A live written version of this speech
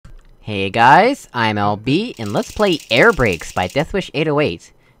Hey guys, I'm LB, and let's play Air Brakes by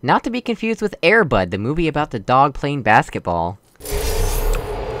DeathWish808. Not to be confused with Air Bud, the movie about the dog playing basketball.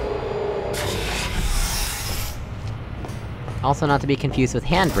 Also not to be confused with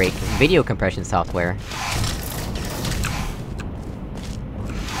Handbrake, video compression software.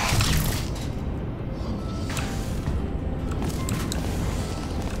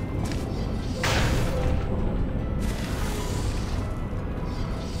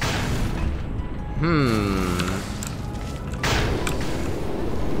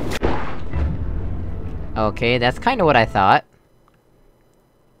 Okay, that's kinda what I thought.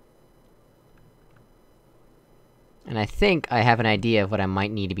 And I think I have an idea of what I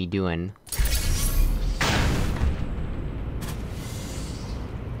might need to be doing.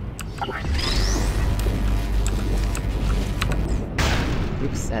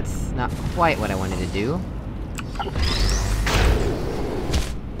 Oops, that's not quite what I wanted to do.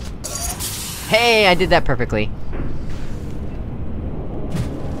 Hey, I did that perfectly!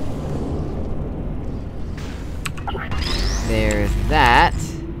 There's that.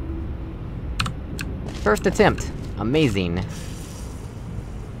 First attempt. Amazing.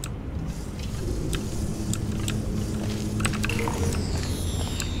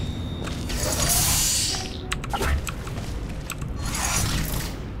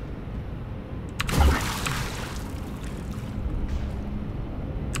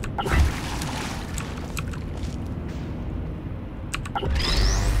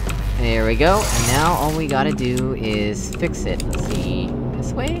 There we go, and now all we gotta do is fix it. Let's see...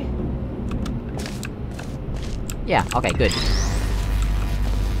 this way? Yeah, okay, good.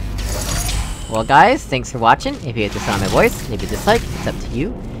 Well guys, thanks for watching. If you hate the sound of my voice, leave a dislike, it's up to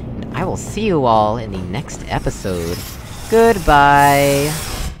you. And I will see you all in the next episode. Goodbye!